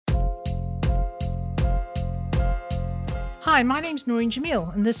Hi, my name's Noreen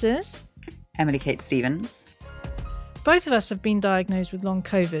Jamil, and this is Emily Kate Stevens. Both of us have been diagnosed with long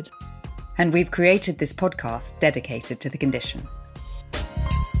COVID. And we've created this podcast dedicated to the condition.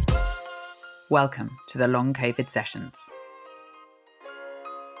 Welcome to the Long COVID Sessions.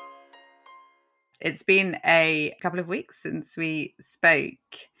 It's been a couple of weeks since we spoke.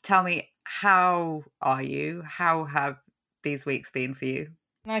 Tell me, how are you? How have these weeks been for you?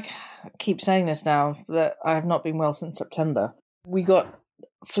 I keep saying this now, that I have not been well since September. We got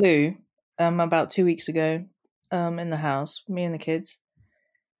flu about 2 weeks ago in the house, me and the kids.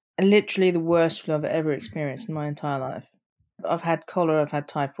 And literally the worst flu I've ever experienced in my entire life. I've had cholera, I've had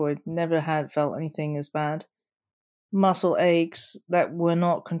typhoid, never had felt anything as bad. Muscle aches that were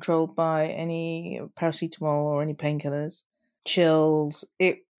not controlled by any paracetamol or any painkillers. Chills.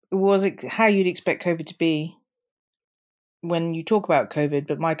 It was how you'd expect COVID to be when you talk about COVID,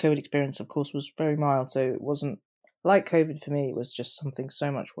 but my COVID experience, of course, was very mild, so it wasn't like COVID for me. It was just something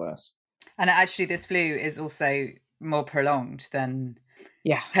so much worse. And actually, this flu is also more prolonged than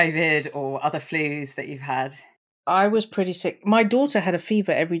COVID or other flus that you've had. I was pretty sick. My daughter had a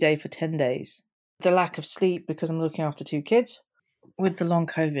fever every day for 10 days. The lack of sleep, because I'm looking after 2 kids. With the long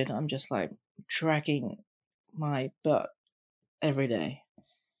COVID, I'm just like dragging my butt every day.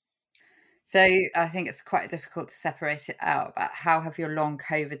 So I think it's quite difficult to separate it out. But how have your long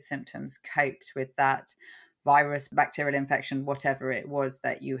COVID symptoms coped with that virus, bacterial infection, whatever it was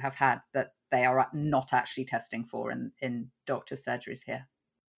that you have had that they are not actually testing for in doctors' surgeries here?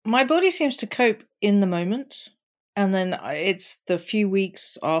 My body seems to cope in the moment. And then it's the few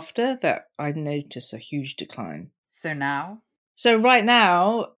weeks after that I notice a huge decline. So now? So right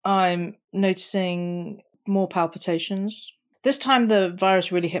now I'm noticing more palpitations. This time the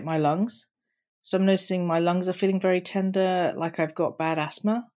virus really hit my lungs. So I'm noticing my lungs are feeling very tender, like I've got bad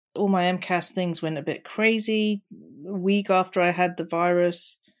asthma. All my MCAS things went a bit crazy. A week after I had the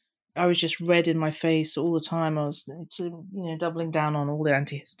virus, I was just red in my face all the time. I was doubling down on all the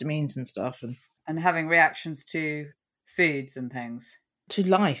antihistamines and stuff. And having reactions to foods and things. To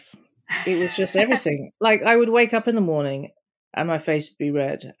life. It was just everything. Like I would wake up in the morning and my face would be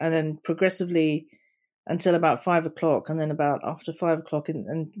red. And then progressively until about 5 o'clock, and then about after 5 o'clock,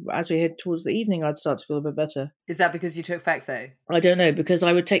 and as we head towards the evening, I'd start to feel a bit better. Is that because you took Fexo? I don't know, because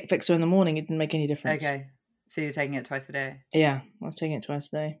I would take Fexo in the morning. It didn't make any difference. Okay. So you're taking it twice a day? Yeah, I was taking it twice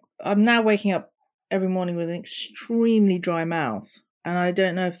a day. I'm now waking up every morning with an extremely dry mouth. And I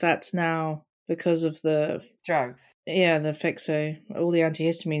don't know if that's now because of the drugs. Yeah, the Fexo, all the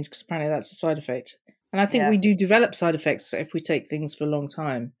antihistamines, because apparently that's a side effect. And I think we do develop side effects if we take things for a long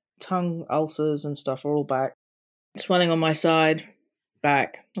time. Tongue ulcers and stuff are all back. Swelling on my side,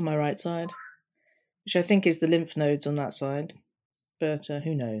 back on my right side, which I think is the lymph nodes on that side. But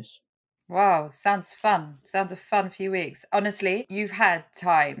who knows? Wow, sounds fun. Sounds a fun few weeks. Honestly, you've had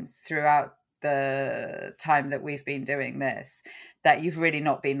times throughout the time that we've been doing this that you've really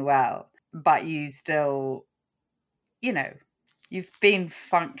not been well, but you still, you've been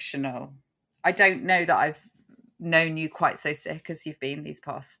functional. I don't know that I've known you quite so sick as you've been these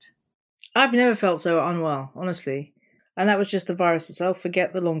past. I've never felt so unwell, honestly. And that was just the virus itself.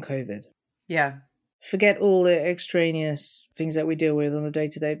 Forget the long COVID. Yeah. Forget all the extraneous things that we deal with on a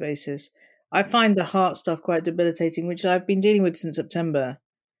day-to-day basis. I find the heart stuff quite debilitating, which I've been dealing with since September.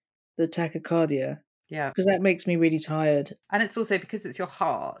 The tachycardia. Yeah. Because that makes me really tired. And it's also because it's your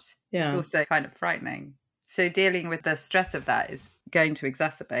heart. Yeah. It's also kind of frightening. So dealing with the stress of that is going to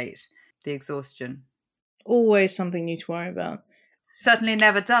exacerbate the exhaustion. Always something new to worry about. Certainly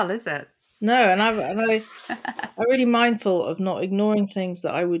never dull, is it? No, and I'm really mindful of not ignoring things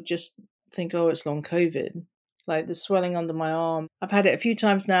that I would just think, oh, it's long COVID. Like the swelling under my arm. I've had it a few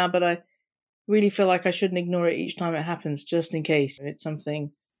times now, but I really feel like I shouldn't ignore it each time it happens, just in case it's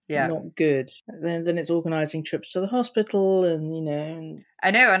something not good. Then it's organising trips to the hospital and. I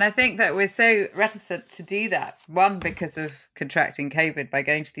know, and I think that we're so reticent to do that. One, because of contracting COVID by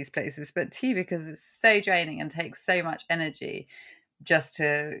going to these places, but two, because it's so draining and takes so much energy just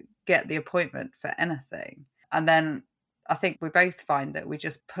to get the appointment for anything. And then I think we both find that we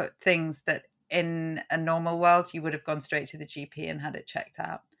just put things that in a normal world you would have gone straight to the GP and had it checked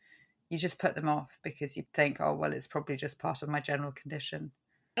out. You just put them off because you think, oh, well, it's probably just part of my general condition.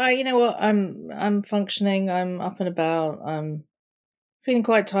 You know what? I'm functioning. I'm up and about. I'm feeling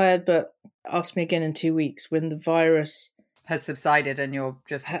quite tired, but ask me again in 2 weeks when the virus has subsided and you're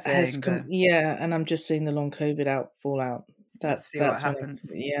just seeing and I'm just seeing the long COVID fallout. That's what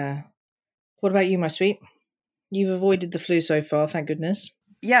happens. Yeah. What about you, my sweet? You've avoided the flu so far, thank goodness.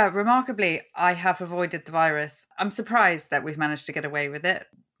 Yeah, remarkably, I have avoided the virus. I'm surprised that we've managed to get away with it.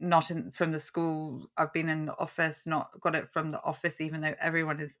 from the school. I've been in the office, not got it from the office, even though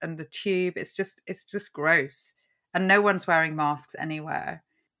everyone is in the tube. It's just gross. And no one's wearing masks anywhere.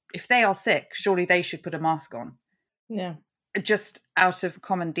 If they are sick, surely they should put a mask on. Yeah. Just out of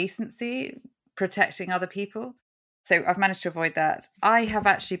common decency, protecting other people. So I've managed to avoid that. I have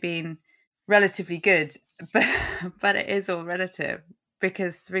actually been relatively good, but it is all relative.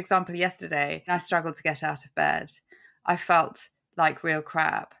 Because, for example, yesterday, I struggled to get out of bed. I felt like real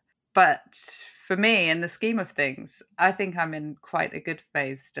crap. But for me, in the scheme of things, I think I'm in quite a good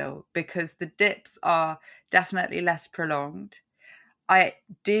phase still, because the dips are definitely less prolonged. I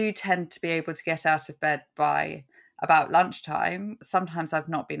do tend to be able to get out of bed by about lunchtime. Sometimes I've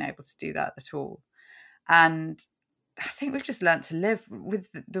not been able to do that at all. And I think we've just learned to live with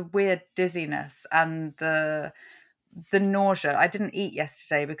the weird dizziness and the nausea. I didn't eat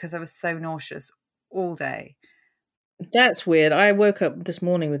yesterday because I was so nauseous all day. That's weird. I woke up this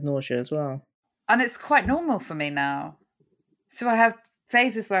morning with nausea as well. And it's quite normal for me now. So I have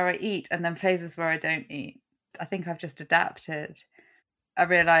phases where I eat and then phases where I don't eat. I think I've just adapted. I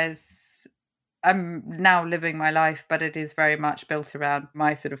realise I'm now living my life, but it is very much built around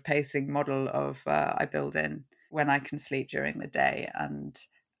my sort of pacing model of I build in when I can sleep during the day. And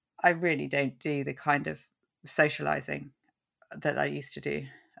I really don't do the kind of socialising that I used to do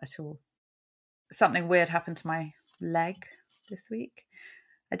at all. Something weird happened to my leg this week.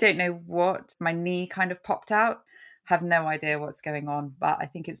 I don't know what. My knee kind of popped out. Have no idea what's going on, but I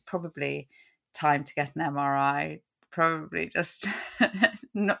think it's probably time to get an MRI. Probably just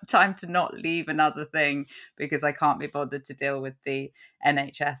not time to not leave another thing, because I can't be bothered to deal with the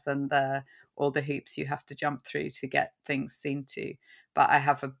NHS and all the hoops you have to jump through to get things seen to. But I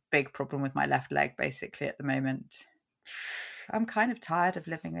have a big problem with my left leg basically at the moment. I'm kind of tired of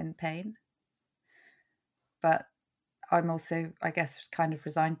living in pain, but I'm also, I guess, kind of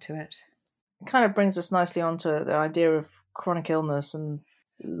resigned to it. It kind of brings us nicely onto the idea of chronic illness and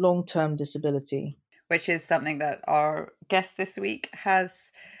long-term disability, which is something that our guest this week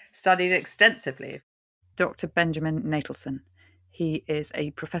has studied extensively. Dr. Benjamin Natelson. He is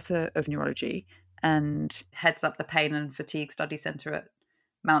a professor of neurology and heads up the Pain and Fatigue Study Centre at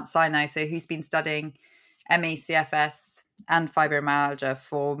Mount Sinai. So he's been studying ME, CFS and fibromyalgia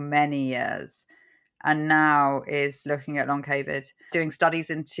for many years, and now is looking at long COVID, doing studies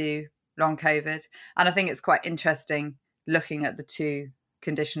into long COVID. And I think it's quite interesting looking at the two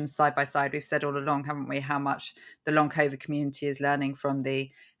conditions side by side. We've said all along, haven't we, how much the long COVID community is learning from the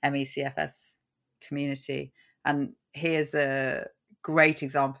ME/CFS community. And he is a great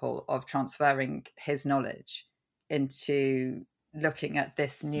example of transferring his knowledge into looking at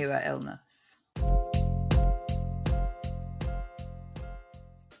this newer illness.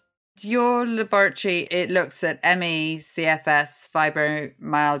 Your laboratory, it looks at ME, CFS,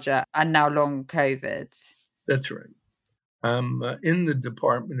 fibromyalgia, and now long COVID. That's right. I'm in the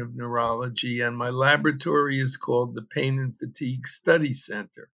Department of Neurology, and my laboratory is called the Pain and Fatigue Study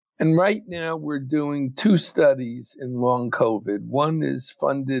Center. And right now we're doing two studies in long COVID. One is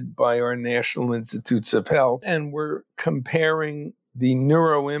funded by our National Institutes of Health, and we're comparing the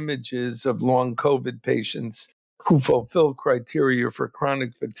neuroimages of long COVID patients who fulfill criteria for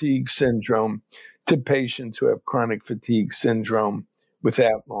chronic fatigue syndrome to patients who have chronic fatigue syndrome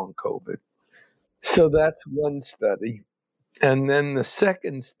without long COVID. So that's one study. And then the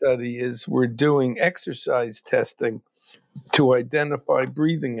second study is we're doing exercise testing to identify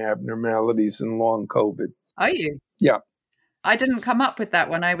breathing abnormalities in long COVID. Are you? Yeah. I didn't come up with that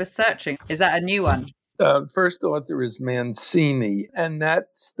when I was searching. Is that a new one? First author is Mancini, and that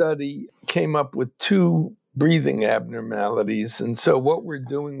study came up with two breathing abnormalities. And so what we're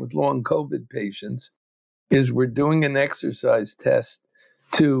doing with long COVID patients is we're doing an exercise test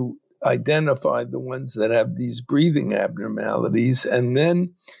to identify the ones that have these breathing abnormalities. And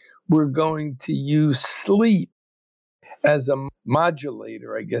then we're going to use sleep as a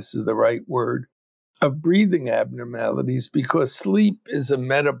modulator, I guess is the right word, of breathing abnormalities, because sleep is a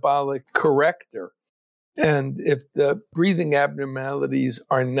metabolic corrector. And if the breathing abnormalities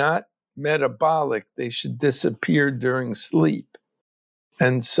are not metabolic, they should disappear during sleep.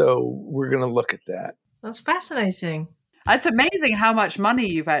 And so we're going to look at that. That's fascinating. It's amazing how much money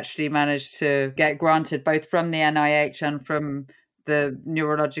you've actually managed to get granted, both from the NIH and from the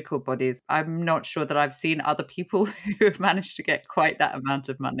neurological bodies. I'm not sure that I've seen other people who have managed to get quite that amount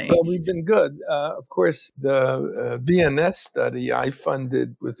of money. Well, we've been good. Of course, the VNS study I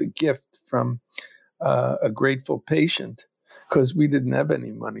funded with a gift from a grateful patient, because we didn't have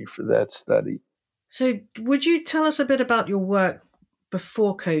any money for that study. So would you tell us a bit about your work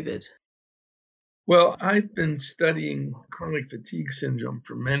before COVID? Well, I've been studying chronic fatigue syndrome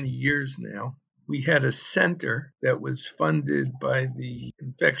for many years now. We had a center that was funded by the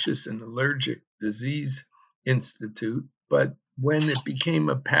Infectious and Allergic Disease Institute, but when it became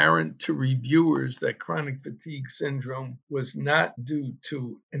apparent to reviewers that chronic fatigue syndrome was not due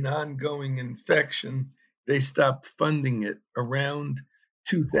to an ongoing infection, they stopped funding it around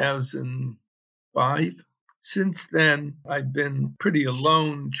 2005. Since then, I've been pretty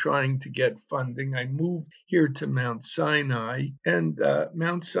alone trying to get funding. I moved here to Mount Sinai, and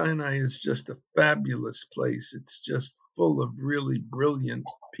Mount Sinai is just a fabulous place. It's just full of really brilliant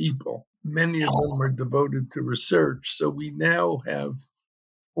people. Many of them are devoted to research. So we now have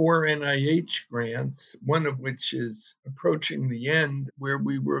 4 NIH grants, one of which is approaching the end, where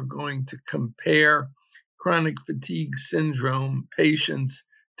we were going to compare chronic fatigue syndrome patients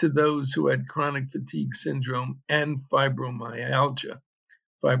to those who had chronic fatigue syndrome and fibromyalgia.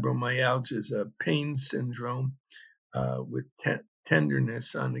 Fibromyalgia is a pain syndrome with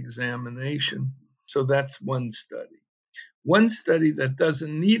tenderness on examination. So that's one study. One study that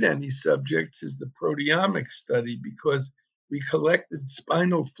doesn't need any subjects is the proteomic study, because we collected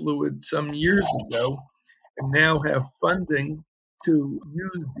spinal fluid some years ago and now have funding to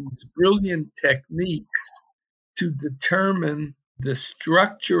use these brilliant techniques to determine the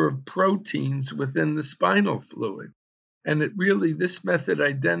structure of proteins within the spinal fluid. And this method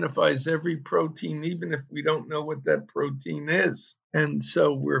identifies every protein, even if we don't know what that protein is. And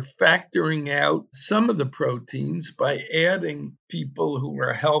so we're factoring out some of the proteins by adding people who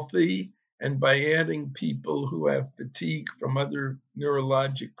are healthy and by adding people who have fatigue from other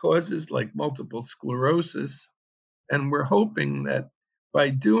neurologic causes like multiple sclerosis. And we're hoping that by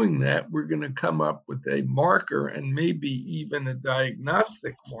doing that, we're going to come up with a marker and maybe even a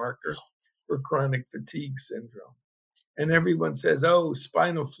diagnostic marker for chronic fatigue syndrome. And everyone says, oh,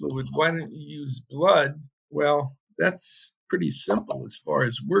 spinal fluid, why don't you use blood? Well, that's pretty simple as far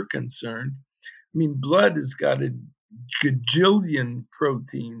as we're concerned. I mean, blood has got a gajillion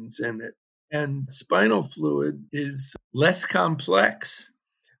proteins in it, and spinal fluid is less complex.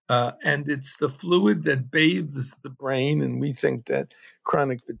 And it's the fluid that bathes the brain. And we think that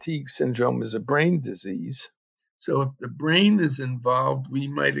chronic fatigue syndrome is a brain disease. So if the brain is involved, we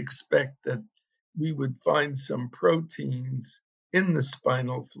might expect that we would find some proteins in the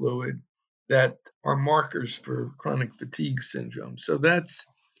spinal fluid that are markers for chronic fatigue syndrome. So that's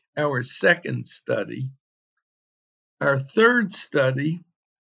our second study. Our third study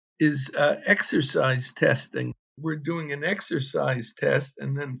is exercise testing. We're doing an exercise test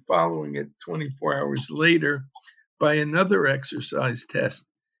and then following it 24 hours later by another exercise test,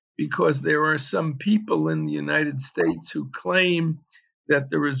 because there are some people in the United States who claim that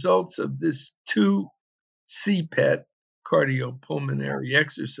the results of this 2-CPET, cardiopulmonary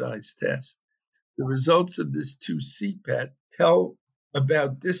exercise test, the results of this 2-CPET tell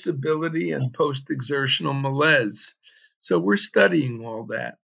about disability and post-exertional malaise. So we're studying all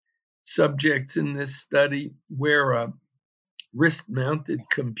that. Subjects in this study wear a wrist-mounted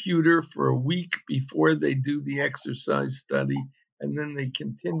computer for a week before they do the exercise study, and then they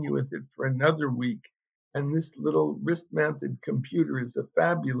continue with it for another week. And this little wrist-mounted computer is a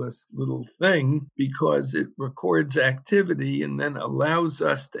fabulous little thing because it records activity and then allows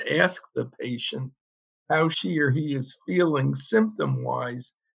us to ask the patient how she or he is feeling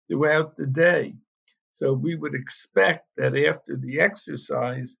symptom-wise throughout the day. So we would expect that after the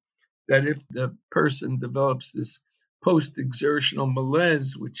exercise, that if the person develops this post-exertional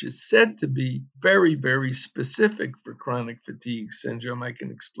malaise, which is said to be very, very specific for chronic fatigue syndrome, I can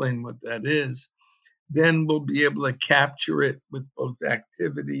explain what that is, then we'll be able to capture it with both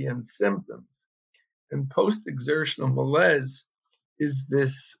activity and symptoms. And post-exertional malaise is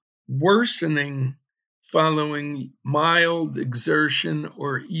this worsening following mild exertion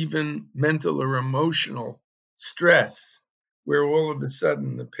or even mental or emotional stress, where all of a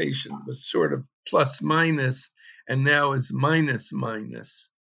sudden the patient was sort of plus minus and now is minus minus.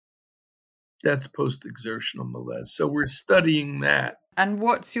 That's post-exertional malaise. So we're studying that. And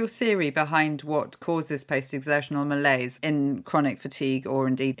what's your theory behind what causes post-exertional malaise in chronic fatigue or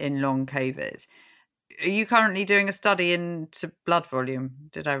indeed in long COVID? Are you currently doing a study into blood volume?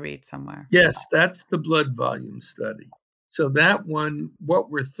 Did I read somewhere? Yes, that's the blood volume study. So that one, what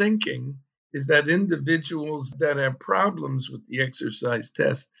we're thinking is that individuals that have problems with the exercise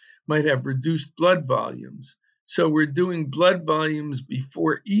test might have reduced blood volumes. So we're doing blood volumes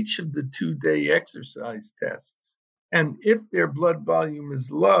before each of the 2-day exercise tests. And if their blood volume is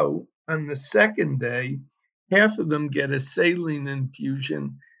low, on the second day, half of them get a saline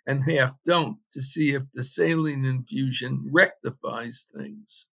infusion and half don't, to see if the saline infusion rectifies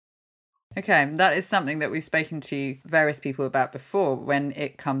things. Okay, that is something that we've spoken to various people about before when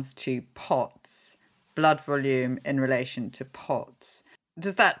it comes to POTS, blood volume in relation to POTS.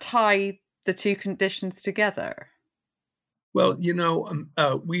 Does that tie the two conditions together? Well,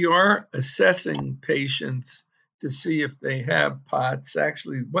 we are assessing patients to see if they have POTS.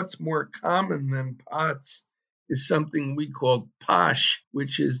 Actually, what's more common than POTS is something we call POSH,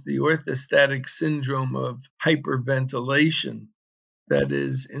 which is the orthostatic syndrome of hyperventilation. That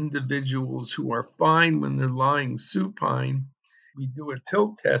is, individuals who are fine when they're lying supine. We do a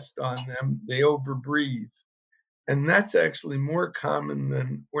tilt test on them, they overbreathe. And that's actually more common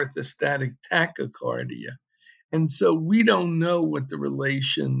than orthostatic tachycardia. And so we don't know what the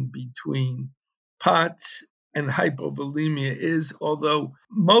relation between POTS and hypovolemia is, although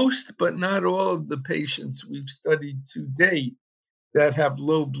most, but not all of the patients we've studied to date that have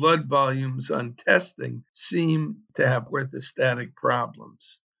low blood volumes on testing seem to have orthostatic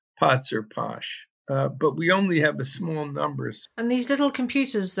problems, POTS or POSH. But we only have a small number. And these little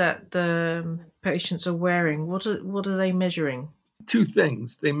computers that the patients are wearing, what are they measuring? Two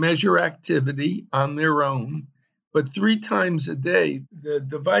things. They measure activity on their own, but 3 times a day, the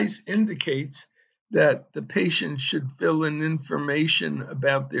device indicates that the patient should fill in information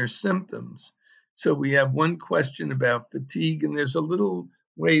about their symptoms. So we have one question about fatigue, and there's a little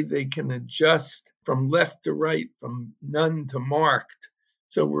way they can adjust from left to right, from none to marked.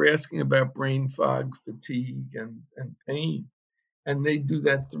 So we're asking about brain fog, fatigue, and pain. And they do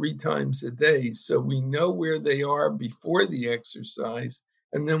that 3 times a day. So we know where they are before the exercise,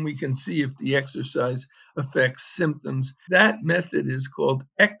 and then we can see if the exercise affects symptoms. That method is called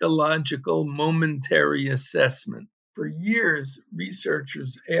ecological momentary assessment. For years,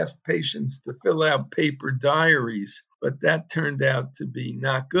 researchers asked patients to fill out paper diaries, but that turned out to be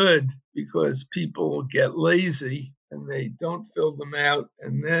not good because people get lazy and they don't fill them out.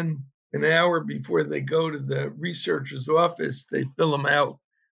 And then an hour before they go to the researcher's office, they fill them out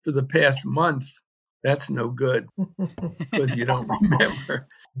for the past month. That's no good because you don't remember.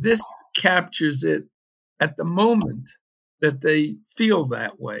 This captures it at the moment that they feel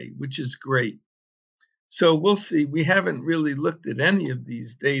that way, which is great. So we'll see. We haven't really looked at any of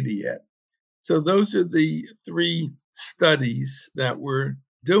these data yet. So those are the 3 studies that we're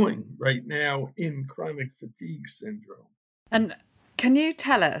doing right now in chronic fatigue syndrome. And can you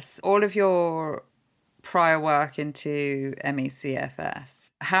tell us all of your prior work into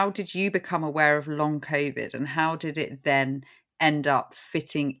ME/CFS? How did you become aware of long COVID, and how did it then end up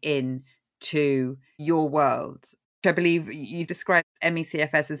fitting in to your world? I believe you described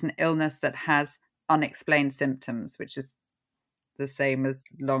ME/CFS as an illness that has unexplained symptoms, which is the same as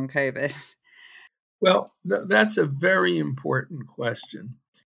long COVID. Well, that's a very important question.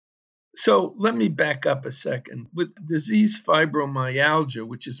 So let me back up a second. With disease fibromyalgia,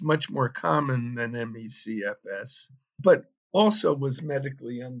 which is much more common than ME/CFS, but also was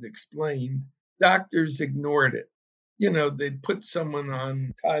medically unexplained, doctors ignored it. They'd put someone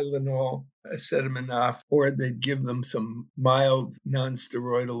on Tylenol, acetaminophen, or they'd give them some mild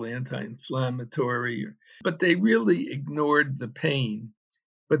nonsteroidal anti-inflammatory, but they really ignored the pain.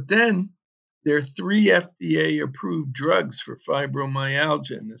 But then there are 3 FDA-approved drugs for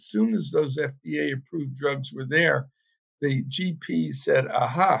fibromyalgia, and as soon as those FDA-approved drugs were there, the GP said,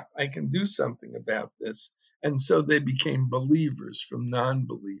 aha, I can do something about this. And so they became believers from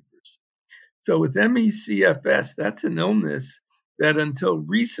non-believers. So with ME/CFS, that's an illness that until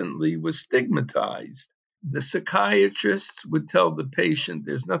recently was stigmatized. The psychiatrists would tell the patient,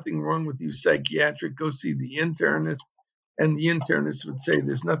 there's nothing wrong with you psychiatric, go see the internist. And the internist would say,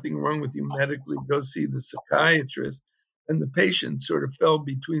 there's nothing wrong with you medically, go see the psychiatrist. And the patient sort of fell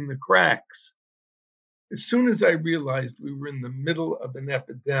between the cracks. As soon as I realized we were in the middle of an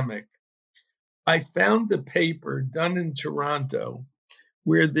epidemic, I found a paper done in Toronto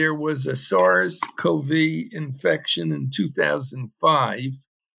where there was a SARS-CoV infection in 2005,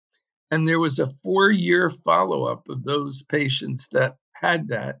 and there was a 4-year follow-up of those patients that had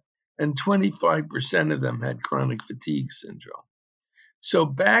that, and 25% of them had chronic fatigue syndrome. So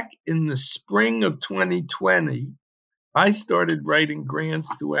back in the spring of 2020, I started writing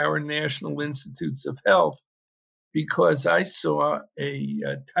grants to our National Institutes of Health because I saw a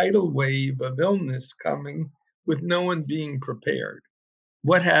tidal wave of illness coming with no one being prepared.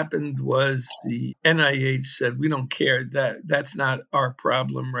 What happened was the NIH said, we don't care, that's not our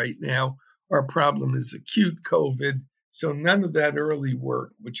problem right now. Our problem is acute COVID. So none of that early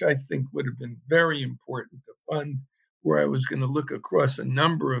work, which I think would have been very important to fund, where I was going to look across a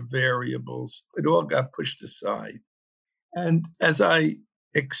number of variables, it all got pushed aside. And as I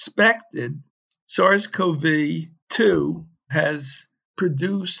expected, SARS-CoV-2 has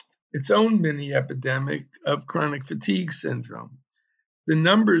produced its own mini epidemic of chronic fatigue syndrome. The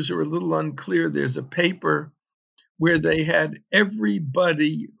numbers are a little unclear. There's a paper where they had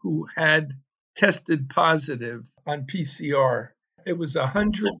everybody who had tested positive on PCR. It was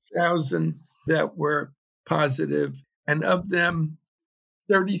 100,000 that were positive, and of them,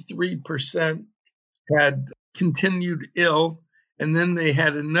 33% had continued ill, and then they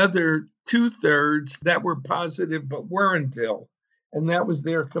had another 2/3 that were positive but weren't ill, and that was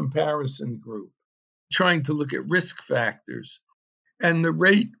their comparison group, trying to look at risk factors. And the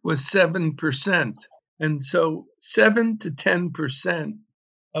rate was 7%. And so 7 to 10%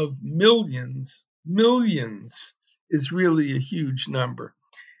 of millions is really a huge number.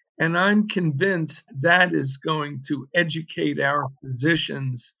 And I'm convinced that is going to educate our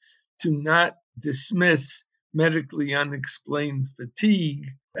physicians to not dismiss medically unexplained fatigue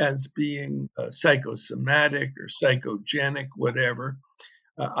as being psychosomatic or psychogenic, whatever.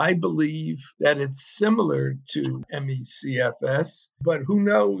 I believe that it's similar to ME/CFS, but who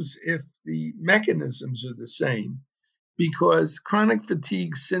knows if the mechanisms are the same, because chronic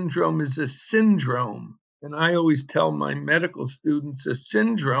fatigue syndrome is a syndrome. And I always tell my medical students a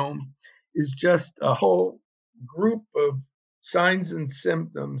syndrome is just a whole group of signs and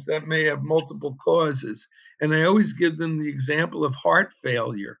symptoms that may have multiple causes. And I always give them the example of heart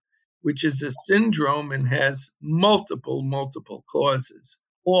failure, which is a syndrome and has multiple causes,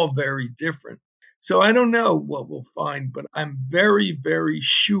 all very different. So I don't know what we'll find, but I'm very, very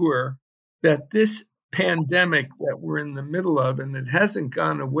sure that this pandemic that we're in the middle of, and it hasn't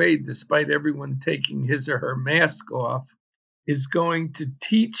gone away despite everyone taking his or her mask off, is going to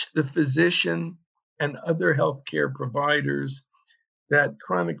teach the physician and other healthcare providers that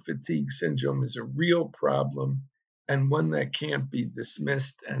chronic fatigue syndrome is a real problem and one that can't be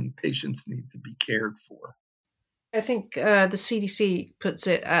dismissed, and patients need to be cared for. I think the CDC puts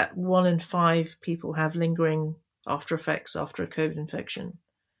it at 1 in 5 people have lingering after effects after a COVID infection.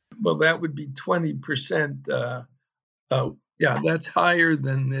 Well, that would be 20%. Yeah, that's higher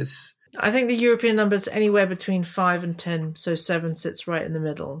than this. I think the European number is anywhere between 5 and 10, so 7 sits right in the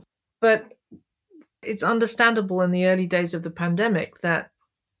middle. But it's understandable in the early days of the pandemic that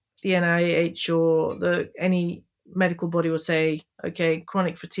the NIH or any medical body would say, okay,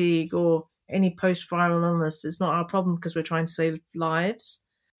 chronic fatigue or any post-viral illness is not our problem because we're trying to save lives.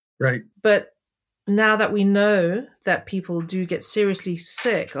 Right. But now that we know that people do get seriously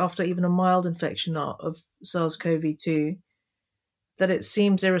sick after even a mild infection of SARS-CoV-2, that it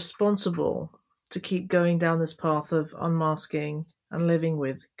seems irresponsible to keep going down this path of unmasking and living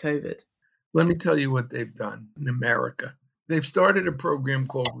with COVID. Let me tell you what they've done in America. They've started a program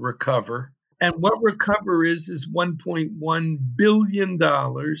called Recover. And what Recover is $1.1 billion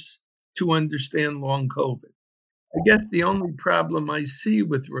to understand long COVID. I guess the only problem I see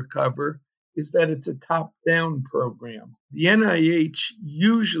with Recover is that it's a top-down program. The NIH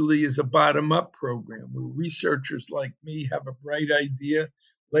usually is a bottom-up program where researchers like me have a bright idea,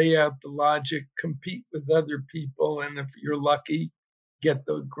 lay out the logic, compete with other people, and if you're lucky, get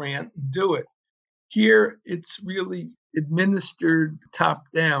the grant and do it. Here, it's really administered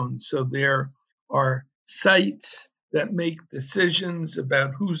top-down, so there are sites that make decisions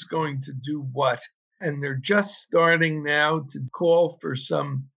about who's going to do what, and they're just starting now to call for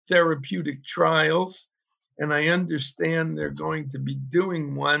some therapeutic trials, and I understand they're going to be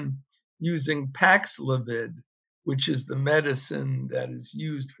doing one using Paxlovid, which is the medicine that is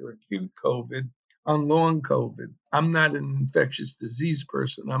used for acute COVID, on long COVID. I'm not an infectious disease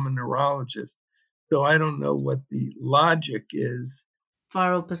person, I'm a neurologist, so I don't know what the logic is.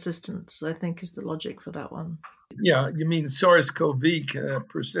 Viral persistence, I think, is the logic for that one. Yeah, you mean SARS-CoV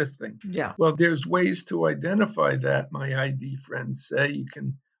persisting. Yeah. Well, there's ways to identify that, my ID friends say. You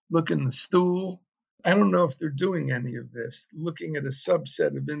can look in the stool. I don't know if they're doing any of this, looking at a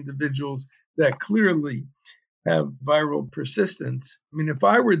subset of individuals that clearly have viral persistence. I mean, if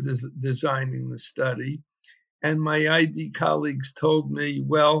I were designing the study and my ID colleagues told me,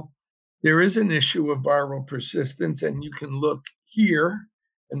 well, there is an issue of viral persistence and you can look here,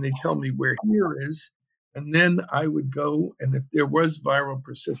 and they tell me where here is, and then I would go, and if there was viral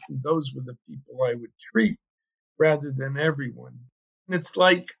persistence, those were the people I would treat rather than everyone. And it's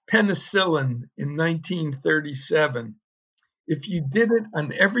like penicillin in 1937. If you did it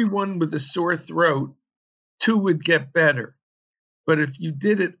on everyone with a sore throat, 2 would get better. But if you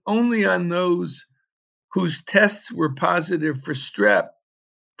did it only on those whose tests were positive for strep,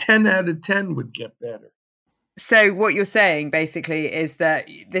 10 out of 10 would get better. So what you're saying basically is that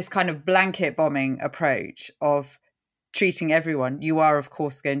this kind of blanket bombing approach of treating everyone, you are, of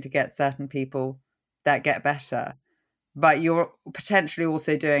course, going to get certain people that get better. but you're potentially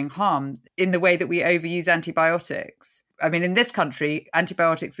also doing harm in the way that we overuse antibiotics. I mean, in this country,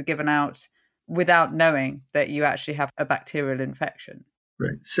 antibiotics are given out without knowing that you actually have a bacterial infection.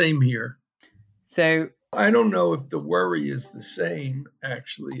 Right. Same here. So I don't know if the worry is the same,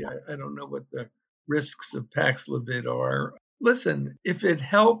 actually. I don't know what the risks of Paxlovid are. Listen, if it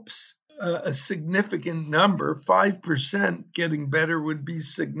helps a significant number, 5% getting better would be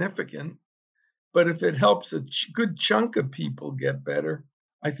significant. But if it helps a good chunk of people get better,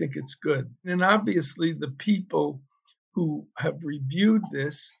 I think it's good. And obviously, the people who have reviewed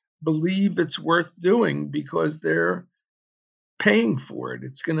this believe it's worth doing because they're paying for it.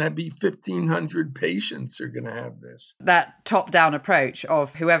 It's going to be 1,500 patients are going to have this. That top-down approach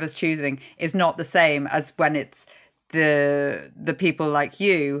of whoever's choosing is not the same as when it's the people like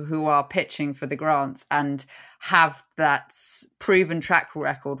you who are pitching for the grants and have that proven track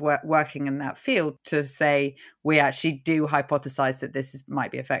record working in that field to say we actually do hypothesize that this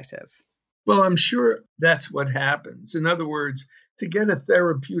might be effective. Well, I'm sure that's what happens. In other words, to get a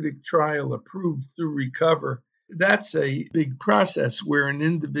therapeutic trial approved through RECOVER, that's a big process where an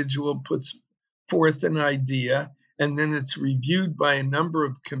individual puts forth an idea and then it's reviewed by a number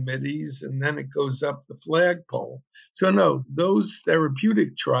of committees and then it goes up the flagpole. So no, those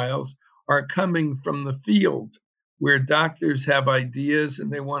therapeutic trials are coming from the field where doctors have ideas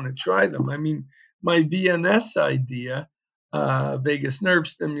and they want to try them. I mean, my VNS idea, vagus nerve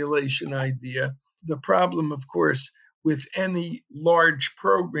stimulation idea, the problem, of course, with any large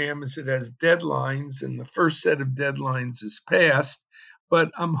program is it has deadlines, and the first set of deadlines is passed.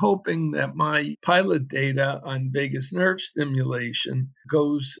 But I'm hoping that my pilot data on vagus nerve stimulation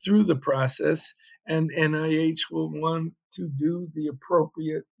goes through the process, and NIH will want to do the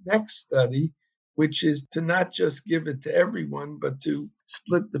appropriate next study, which is to not just give it to everyone, but to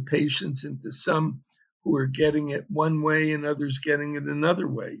split the patients into some who are getting it one way and others getting it another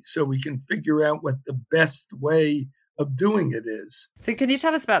way, so we can figure out what the best way of doing it is. So can you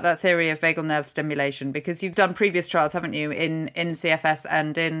tell us about that theory of vagal nerve stimulation? Because you've done previous trials, haven't you, in CFS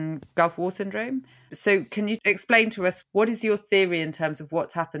and in Gulf War syndrome? So can you explain to us what is your theory in terms of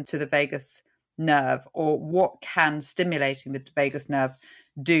what's happened to the vagus nerve, or what can stimulating the vagus nerve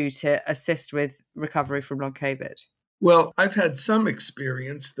do to assist with recovery from long COVID? Well, I've had some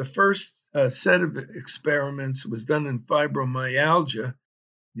experience. The first set of experiments was done in fibromyalgia.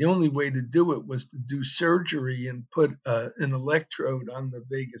 The only way to do it was to do surgery and put an electrode on the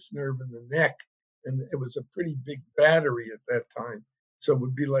vagus nerve in the neck. And it was a pretty big battery at that time. So it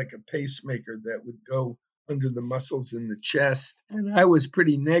would be like a pacemaker that would go under the muscles in the chest. And I was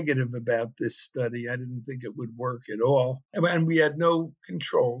pretty negative about this study. I didn't think it would work at all. And we had no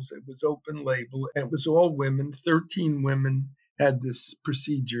controls. It was open label. It was all women. 13 women had this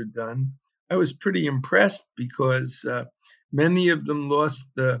procedure done. I was pretty impressed because many of them lost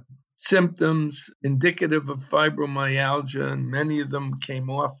the symptoms indicative of fibromyalgia, and many of them came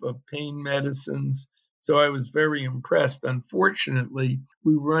off of pain medicines. So I was very impressed. Unfortunately,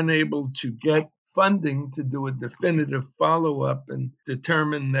 we were unable to get funding to do a definitive follow-up and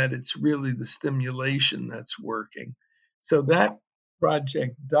determine that it's really the stimulation that's working. So that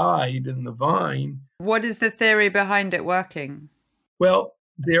project died in the vine. What is the theory behind it working? Well,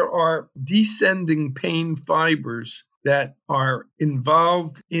 there are descending pain fibers that are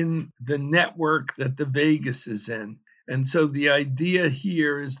involved in the network that the vagus is in. And so the idea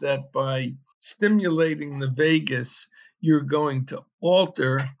here is that by stimulating the vagus, you're going to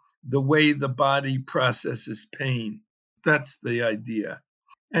alter the way the body processes pain. That's the idea.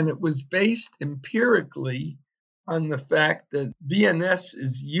 And it was based empirically on the fact that VNS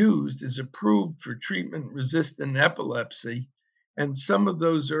is approved for treatment-resistant epilepsy. And some of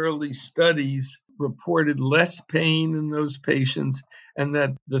those early studies reported less pain in those patients, and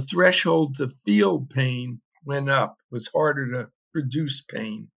that the threshold to feel pain went up, was harder to produce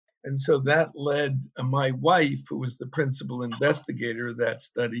pain. And so that led my wife, who was the principal investigator of that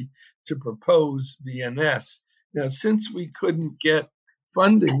study, to propose VNS. Now, since we couldn't get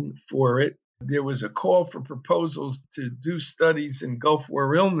funding for it, there was a call for proposals to do studies in Gulf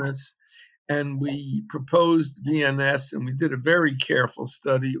War illness, and we proposed VNS, and we did a very careful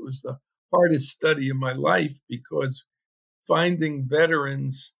study. It was the hardest study of my life because finding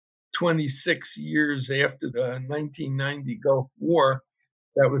veterans 26 years after the 1990 Gulf War,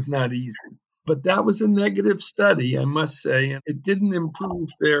 that was not easy. But that was a negative study, I must say. It didn't improve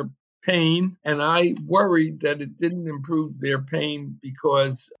their pain, and I worried that it didn't improve their pain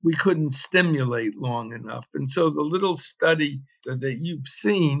because we couldn't stimulate long enough. And so the little study that you've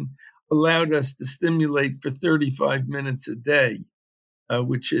seen allowed us to stimulate for 35 minutes a day.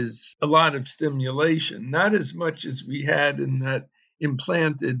 which is a lot of stimulation, not as much as we had in that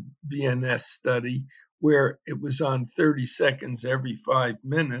implanted VNS study where it was on 30 seconds every 5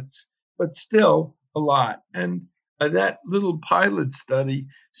 minutes, but still a lot. And that little pilot study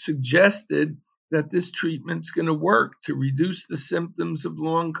suggested that this treatment's going to work to reduce the symptoms of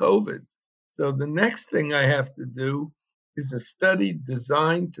long COVID. So the next thing I have to do is a study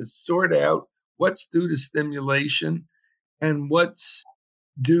designed to sort out what's due to stimulation and what's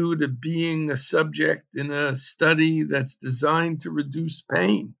due to being a subject in a study that's designed to reduce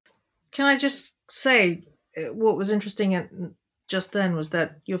pain. Can I just say what was interesting just then was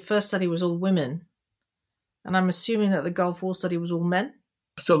that your first study was all women, and I'm assuming that the Gulf War study was all men?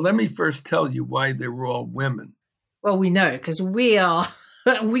 So let me first tell you why they were all women. Well, we know, because we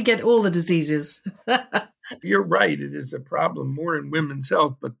get all the diseases. You're right, it is a problem more in women's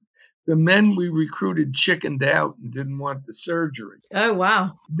health, but the men we recruited chickened out and didn't want the surgery. Oh,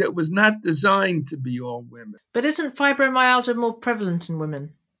 wow. That was not designed to be all women. But isn't fibromyalgia more prevalent in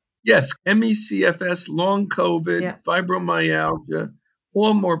women? Yes, ME/CFS, long COVID, fibromyalgia,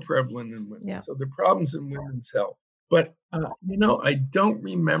 all more prevalent in women. So the problems in women's health. But, I don't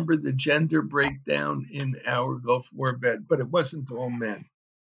remember the gender breakdown in our Gulf War vet, but it wasn't all men.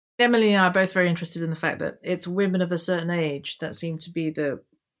 Emily and I are both very interested in the fact that it's women of a certain age that seem to be the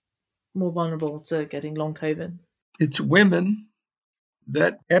more vulnerable to getting long COVID. It's women.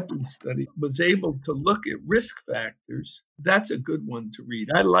 That EPI study was able to look at risk factors. That's a good one to read.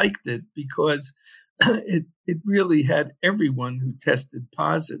 I liked it because it really had everyone who tested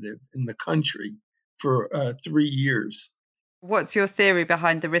positive in the country for 3 years. What's your theory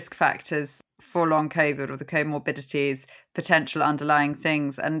behind the risk factors for long COVID or the comorbidities, potential underlying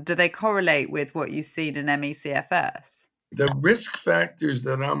things? And do they correlate with what you've seen in ME/CFS? The risk factors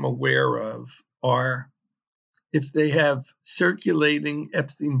that I'm aware of are if they have circulating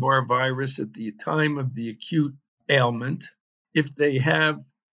Epstein-Barr virus at the time of the acute ailment, if they have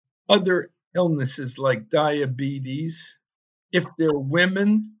other illnesses like diabetes, if they're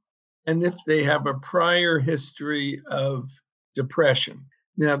women, and if they have a prior history of depression.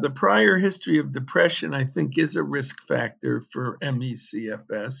 Now, the prior history of depression, I think, is a risk factor for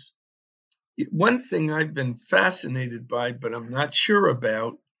ME/CFS. One thing I've been fascinated by, but I'm not sure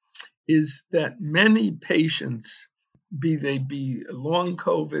about, is that many patients, be they long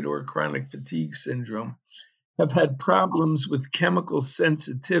COVID or chronic fatigue syndrome, have had problems with chemical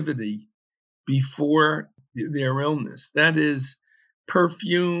sensitivity before their illness. That is,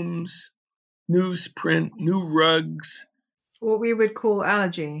 perfumes, newsprint, new rugs. What we would call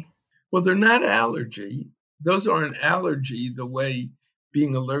allergy. Well, they're not allergy. Those aren't allergy the way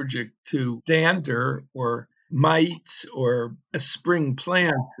being allergic to dander or mites or a spring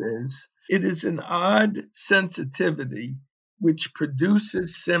plant is. It is an odd sensitivity which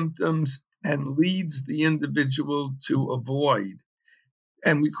produces symptoms and leads the individual to avoid.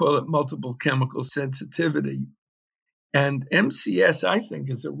 And we call it multiple chemical sensitivity. And MCS, I think,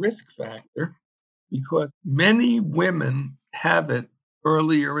 is a risk factor because many women have it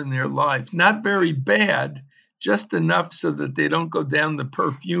earlier in their lives. Not very bad, just enough so that they don't go down the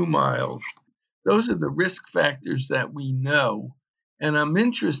perfume aisles. Those are the risk factors that we know. And I'm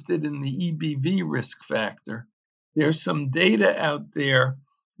interested in the EBV risk factor. There's some data out there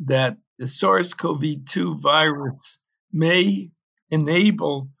that the SARS-CoV-2 virus may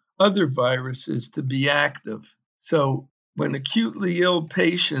enable other viruses to be active. So when acutely ill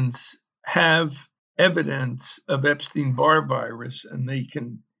patients have evidence of Epstein-Barr virus, and they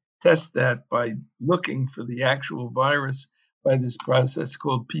can test that by looking for the actual virus by this process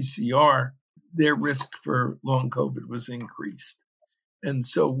called PCR, their risk for long COVID was increased. And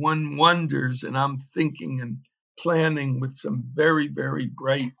so one wonders, and I'm thinking and planning with some very, very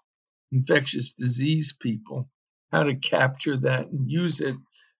bright infectious disease people, how to capture that and use it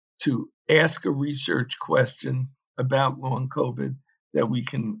to ask a research question about long COVID that we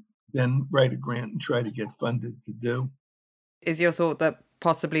can then write a grant and try to get funded to do. Is your thought that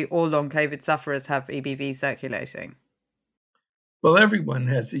possibly all long COVID sufferers have EBV circulating? Well, everyone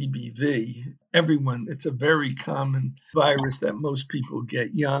has EBV. Everyone, it's a very common virus that most people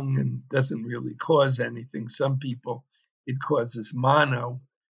get young and doesn't really cause anything. Some people, it causes mono.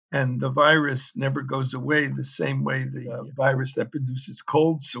 And the virus never goes away the same way the virus that produces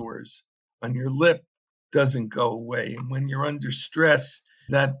cold sores on your lip doesn't go away. And when you're under stress,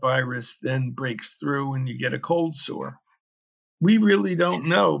 that virus then breaks through and you get a cold sore. We really don't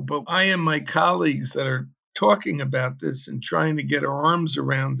know, but I and my colleagues that are talking about this and trying to get our arms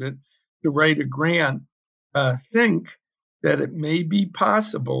around it to write a grant think that it may be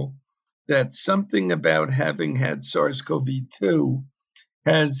possible that something about having had SARS-CoV-2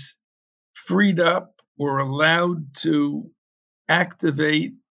 has freed up or allowed to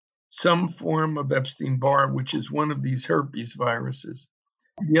activate some form of Epstein-Barr, which is one of these herpes viruses.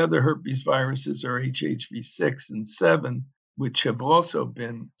 The other herpes viruses are HHV6 and 7, which have also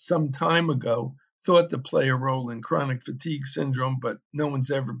been some time ago thought to play a role in chronic fatigue syndrome, but no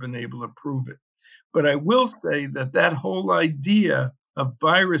one's ever been able to prove it. But I will say that whole idea of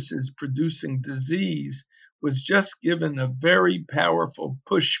viruses producing disease was just given a very powerful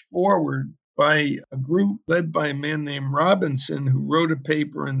push forward by a group led by a man named Robinson, who wrote a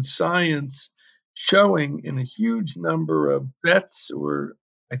paper in Science showing in a huge number of vets, or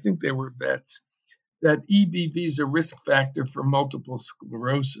I think they were vets, that EBV is a risk factor for multiple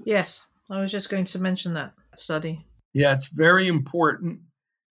sclerosis. Yes, I was just going to mention that study. Yeah, it's very important,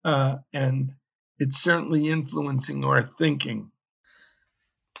 and it's certainly influencing our thinking.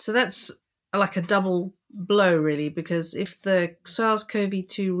 So that's like a double blow, really, because if the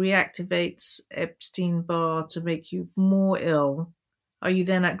SARS-CoV-2 reactivates Epstein-Barr to make you more ill, are you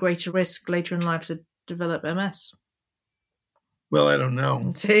then at greater risk later in life to develop MS? Well, I don't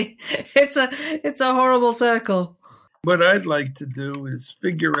know. See, it's a horrible circle. What I'd like to do is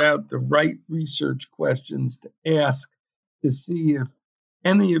figure out the right research questions to ask to see if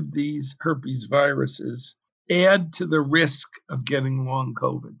any of these herpes viruses add to the risk of getting long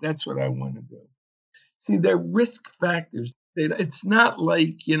COVID. That's what I want to do. See, they're risk factors. It's not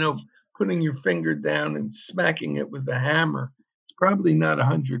like, putting your finger down and smacking it with a hammer. It's probably not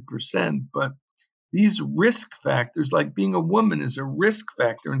 100%, but these risk factors, like being a woman is a risk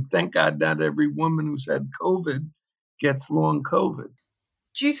factor. And thank God not every woman who's had COVID gets long COVID.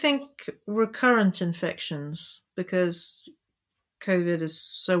 Do you think recurrent infections, because COVID is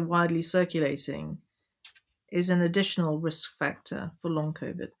so widely circulating, is an additional risk factor for long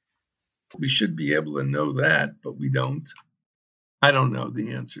COVID? We should be able to know that, but we don't. I don't know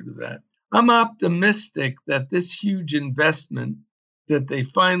the answer to that. I'm optimistic that this huge investment that they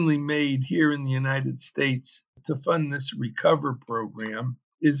finally made here in the United States to fund this Recover program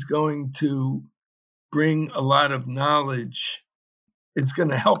is going to bring a lot of knowledge. It's going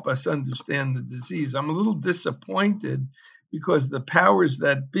to help us understand the disease. I'm a little disappointed because the powers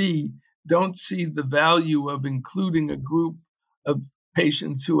that be don't see the value of including a group of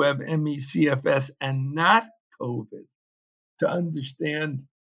patients who have ME/CFS and not COVID to understand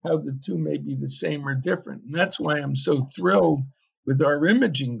how the two may be the same or different. And that's why I'm so thrilled with our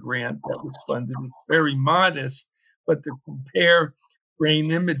imaging grant that was funded. It's very modest, but to compare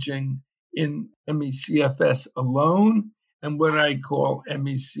brain imaging in ME/CFS alone and what I call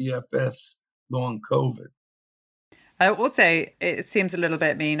ME/CFS long COVID. Also, it seems a little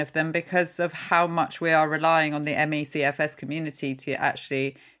bit mean of them because of how much we are relying on the ME/CFS community to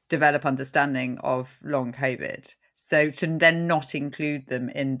actually develop understanding of long COVID. So to then not include them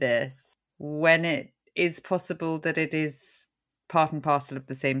in this when it is possible that it is part and parcel of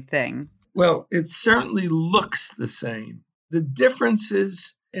the same thing. Well, it certainly looks the same. The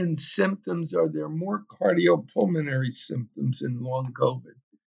differences in symptoms are there more cardiopulmonary symptoms in long COVID,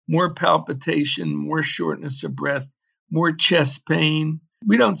 more palpitation, more shortness of breath, more chest pain.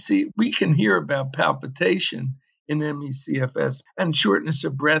 We can hear about palpitation in ME/CFS and shortness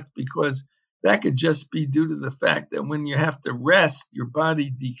of breath because that could just be due to the fact that when you have to rest, your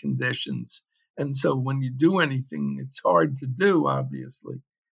body deconditions. And so when you do anything, it's hard to do, obviously.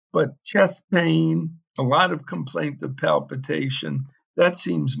 But chest pain, a lot of complaint of palpitation, that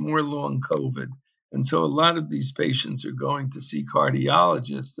seems more long COVID. And so a lot of these patients are going to see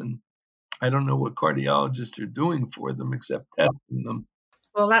cardiologists, and I don't know what cardiologists are doing for them except testing them.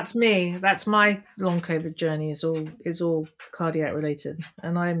 Well, that's me. That's my long COVID journey is all cardiac related.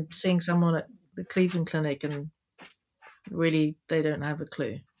 And I'm seeing someone at the Cleveland Clinic and really they don't have a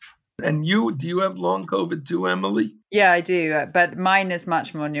clue. And do you have long COVID too, Emily? Yeah, I do. But mine is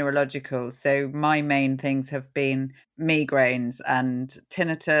much more neurological. So my main things have been migraines and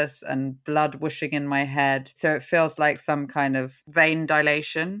tinnitus and blood whooshing in my head. So it feels like some kind of vein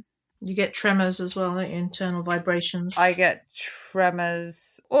dilation. You get tremors as well, don't you? Internal vibrations. I get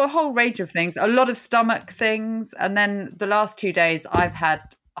tremors, or a whole range of things, a lot of stomach things. And then the last 2 days I've had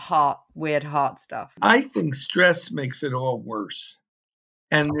weird heart stuff. I think stress makes it all worse.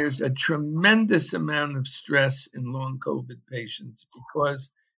 And there's a tremendous amount of stress in long COVID patients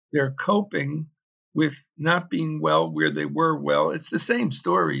because they're coping with not being well where they were well. It's the same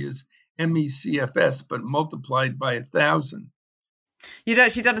story as ME/CFS, but multiplied by 1,000. You'd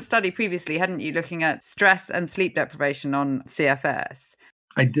actually done a study previously, hadn't you, looking at stress and sleep deprivation on CFS?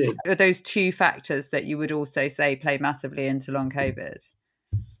 I did. Are those two factors that you would also say play massively into long COVID?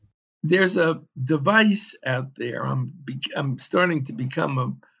 There's a device out there. I'm starting to become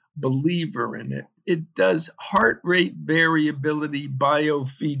a believer in it. It does heart rate variability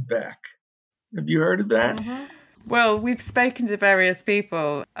biofeedback. Have you heard of that? Mm-hmm. Well, we've spoken to various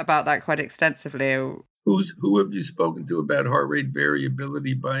people about that quite extensively. Who have you spoken to about heart rate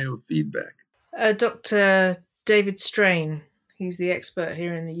variability biofeedback? Dr. David Strain. He's the expert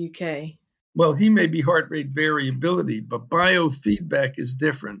here in the UK. Well, he may be heart rate variability, but biofeedback is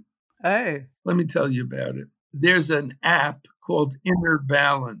different. Oh. Let me tell you about it. There's an app called Inner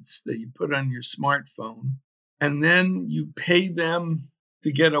Balance that you put on your smartphone, and then you pay them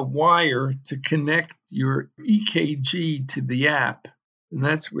to get a wire to connect your EKG to the app, and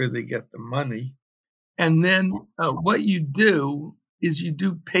that's where they get the money. And then what you do is you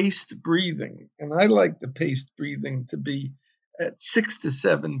do paced breathing, and I like the paced breathing to be at 6 to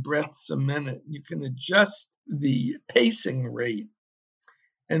 7 breaths a minute. You can adjust the pacing rate.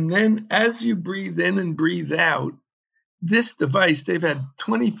 And then as you breathe in and breathe out, this device, they've had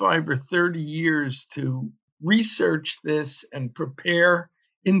 25 or 30 years to research this and prepare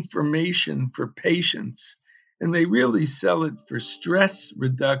information for patients. And they really sell it for stress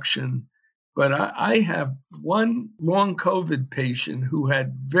reduction. But I have one long COVID patient who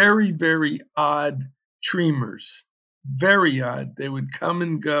had very, very odd tremors, very odd. They would come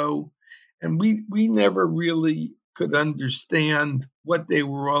and go. And we never really could understand what they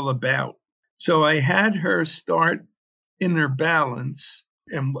were all about. So I had her start Inner Balance.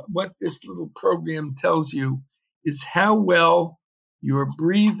 And what this little program tells you is how well your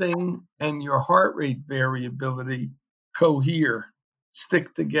breathing and your heart rate variability cohere,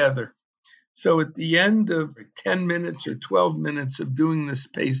 stick together. So at the end of 10 minutes or 12 minutes of doing this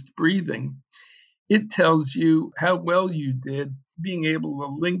paced breathing, it tells you how well you did being able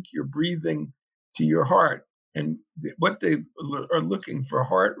to link your breathing to your heart. And what they are looking for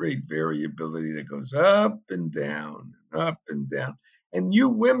heart rate variability that goes up and down and up and down. And you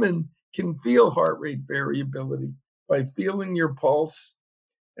women can feel heart rate variability by feeling your pulse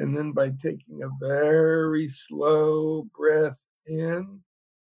and then by taking a very slow breath in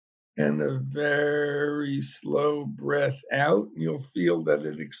and a very slow breath out. You'll feel that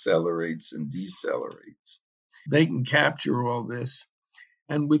it accelerates and decelerates. They can capture all this.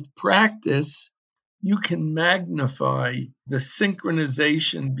 And with practice, you can magnify the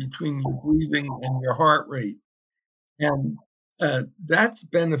synchronization between your breathing and your heart rate. And that's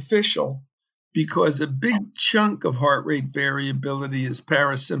beneficial because a big chunk of heart rate variability is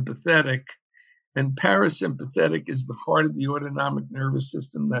parasympathetic. And parasympathetic is the part of the autonomic nervous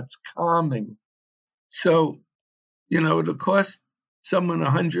system that's calming. So, it'll cost someone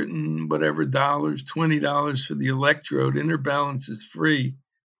 $100 and whatever $20 for the electrode. Inner Balance is free.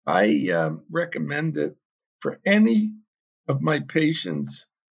 I recommend it for any of my patients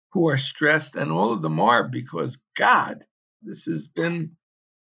who are stressed, and all of them are, because God, this has been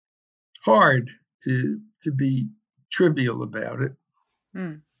hard to be trivial about it.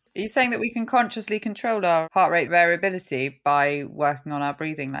 Are you saying that we can consciously control our heart rate variability by working on our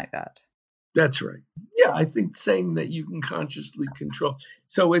breathing like that? That's right. Yeah, I think saying that you can consciously control.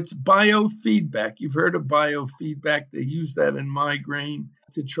 So it's biofeedback. You've heard of biofeedback. They use that in migraine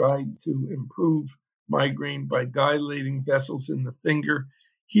to try to improve migraine by dilating vessels in the finger.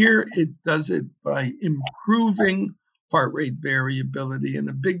 Here it does it by improving heart rate variability, and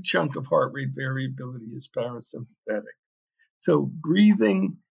a big chunk of heart rate variability is parasympathetic. So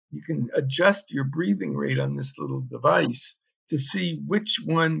breathing, you can adjust your breathing rate on this little device to see which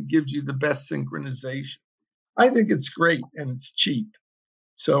one gives you the best synchronization. I think it's great and it's cheap.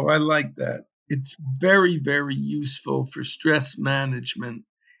 So I like that. It's very, very useful for stress management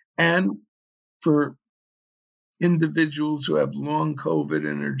and for individuals who have long COVID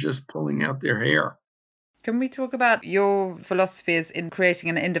and are just pulling out their hair. Can we talk about your philosophies in creating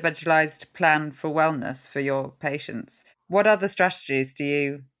an individualized plan for wellness for your patients? What other strategies do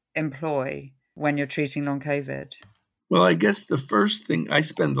you employ when you're treating long COVID? Well, I guess the first thing, I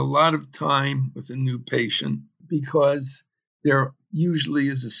spend a lot of time with a new patient because there usually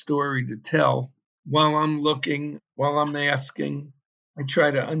is a story to tell. While I'm looking, while I'm asking, I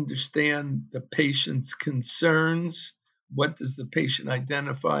try to understand the patient's concerns. What does the patient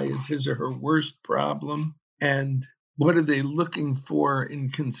identify as his or her worst problem? And what are they looking for in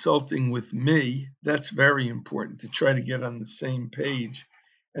consulting with me? That's very important to try to get on the same page.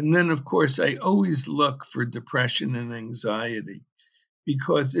 And then, of course, I always look for depression and anxiety,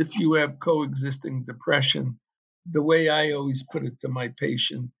 because if you have coexisting depression, the way I always put it to my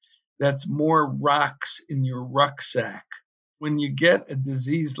patient, that's more rocks in your rucksack. When you get a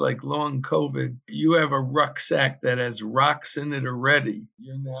disease like long COVID, you have a rucksack that has rocks in it already.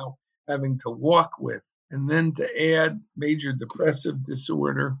 You're now having to walk with, and then to add major depressive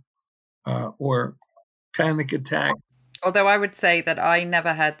disorder or panic attack. Although I would say that I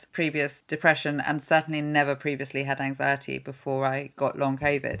never had previous depression and certainly never previously had anxiety before I got long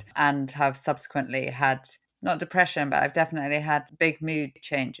COVID, and have subsequently had not depression, but I've definitely had big mood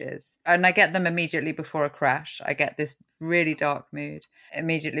changes. And I get them immediately before a crash. I get this really dark mood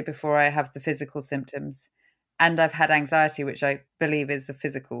immediately before I have the physical symptoms. And I've had anxiety, which I believe is a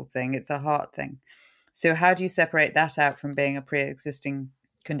physical thing. It's a heart thing. So how do you separate that out from being a pre-existing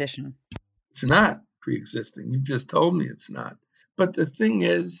condition? It's not pre-existing. You've just told me it's not. But the thing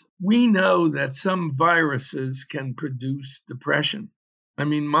is, we know that some viruses can produce depression. I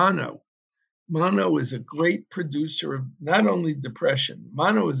mean, mono is a great producer of not only depression.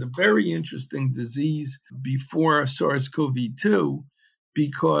 Mono is a very interesting disease before SARS-CoV-2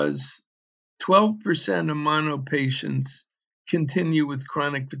 because 12% of mono patients continue with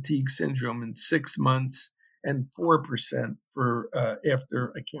chronic fatigue syndrome in 6 months, and 4% for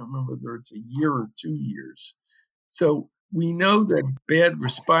after, I can't remember whether it's a year or 2 years. So we know that bad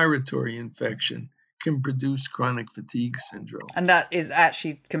respiratory infection can produce chronic fatigue syndrome. And that is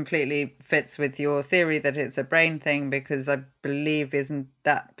actually completely fits with your theory that it's a brain thing, because I believe, isn't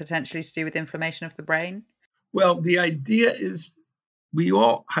that potentially to do with inflammation of the brain? Well, the idea is we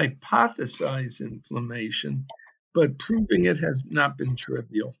all hypothesize inflammation, but proving it has not been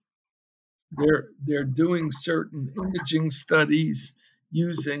trivial. They're doing certain imaging studies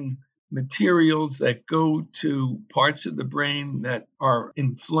using materials that go to parts of the brain that are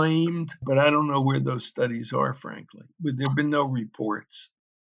inflamed, but I don't know where those studies are, frankly. But there have been no reports.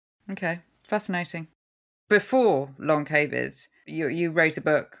 Okay, fascinating. Before long COVID, you wrote a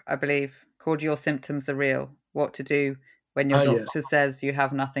book, I believe, called Your Symptoms Are Real: What to Do When Your Doctor Says You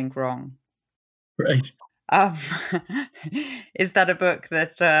Have Nothing Wrong. Right. Is that a book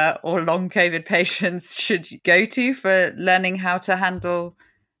that all long COVID patients should go to for learning how to handle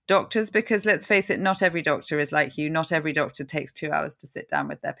doctors? Because let's face it, not every doctor is like you. Not every doctor takes 2 hours to sit down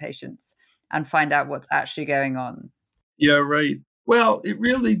with their patients and find out what's actually going on. Yeah, right. Well, it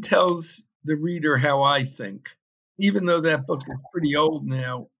really tells the reader how I think. Even though that book is pretty old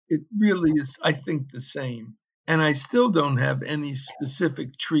now, it really is, I think, the same. And I still don't have any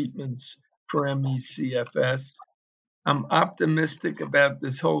specific treatments for ME/CFS. I'm optimistic about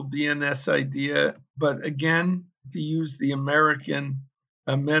this whole VNS idea, but again, to use the American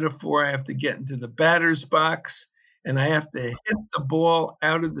metaphor, I have to get into the batter's box and I have to hit the ball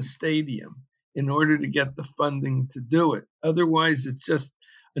out of the stadium in order to get the funding to do it. Otherwise, it's just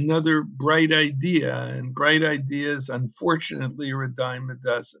another bright idea, and bright ideas, unfortunately, are a dime a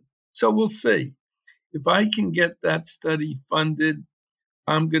dozen. So we'll see. If I can get that study funded,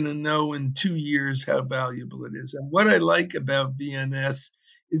 I'm going to know in 2 years how valuable it is. And what I like about VNS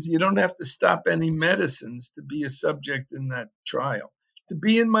is you don't have to stop any medicines to be a subject in that trial. To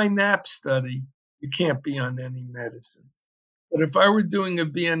be in my NAP study, you can't be on any medicines. But if I were doing a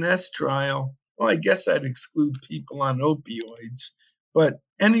VNS trial, well, I guess I'd exclude people on opioids. But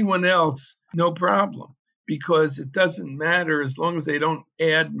anyone else, no problem, because it doesn't matter as long as they don't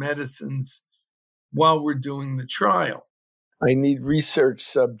add medicines while we're doing the trial. I need research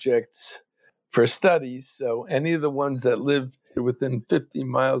subjects for studies. So any of the ones that live within 50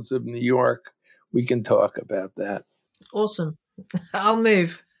 miles of New York, we can talk about that. Awesome. I'll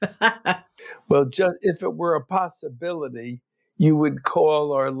move. Well, just if it were a possibility, you would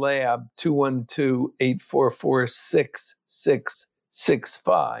call our lab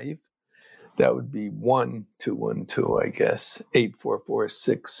 212-844-6665. That would be 1212, I guess,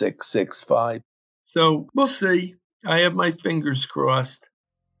 844-6665. So we'll see. I have my fingers crossed.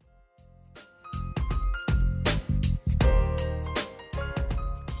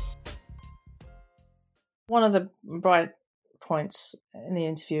 One of the bright points in the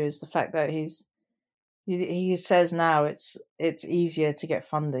interview is the fact that he says now it's easier to get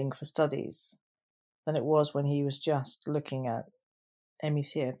funding for studies than it was when he was just looking at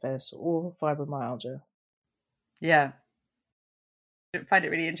ME/CFS or fibromyalgia. Yeah. I find it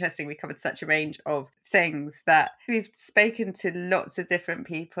really interesting. We covered such a range of things that we've spoken to lots of different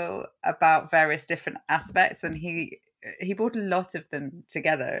people about various different aspects, and he brought a lot of them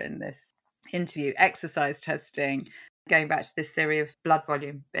together in this interview. Exercise testing, going back to this theory of blood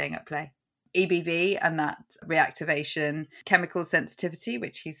volume being at play, EBV and that reactivation, chemical sensitivity,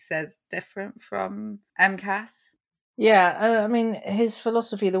 which he says different from MCAS. Yeah, I mean, his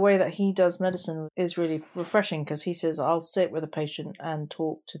philosophy, the way that he does medicine is really refreshing, because he says, I'll sit with a patient and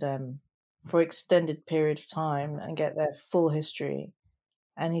talk to them for an extended period of time and get their full history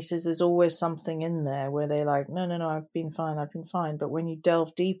And he says there's always something in there where they're like, no, I've been fine. But when you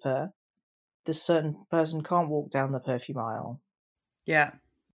delve deeper, this certain person can't walk down the perfume aisle. Yeah.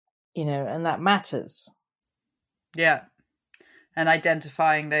 And that matters. Yeah. And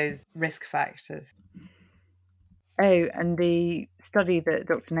identifying those risk factors. Oh, and the study that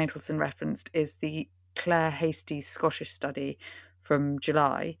Dr. Natelson referenced is the Claire Hastie Scottish study from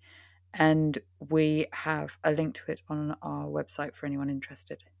July. And we have a link to it on our website for anyone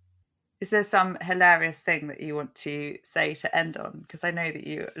interested. Is there some hilarious thing that you want to say to end on? Because I know that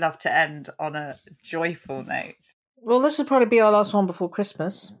you love to end on a joyful note. Well, this will probably be our last one before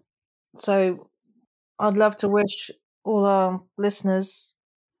Christmas. So I'd love to wish all our listeners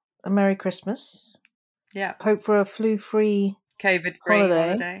a Merry Christmas. Yeah. Hope for a flu-free, COVID-free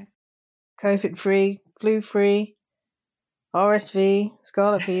holiday. COVID-free, flu-free, RSV,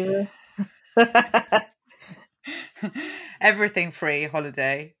 scarlet fever. Everything free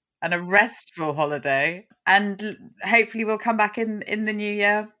holiday and a restful holiday, and hopefully we'll come back in the new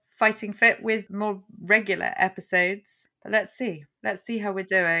year fighting fit with more regular episodes. But let's see how we're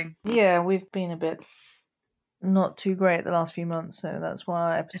doing. Yeah, we've been a bit not too great the last few months, so that's why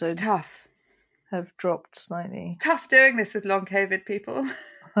our episodes it's tough have dropped slightly. Tough doing this with long COVID, people.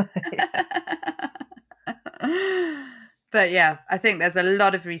 But yeah, I think there's a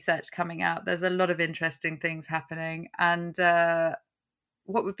lot of research coming out. There's a lot of interesting things happening. And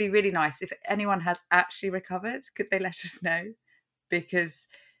what would be really nice, if anyone has actually recovered, could they let us know? Because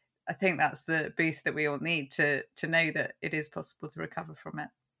I think that's the boost that we all need to know that it is possible to recover from it.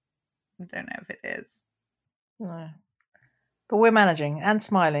 I don't know if it is. No. But we're managing and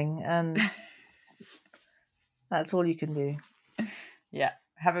smiling, and that's all you can do. Yeah.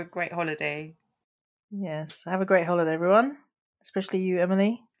 Have a great holiday. Yes. Have a great holiday, everyone. Especially you,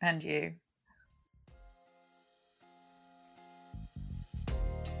 Emily. And you.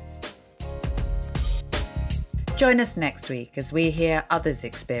 Join us next week as we hear others'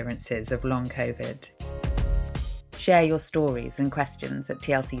 experiences of long COVID. Share your stories and questions at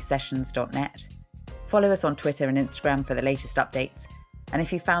tlcsessions.net. Follow us on Twitter and Instagram for the latest updates. And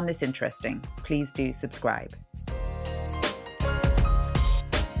if you found this interesting, please do subscribe.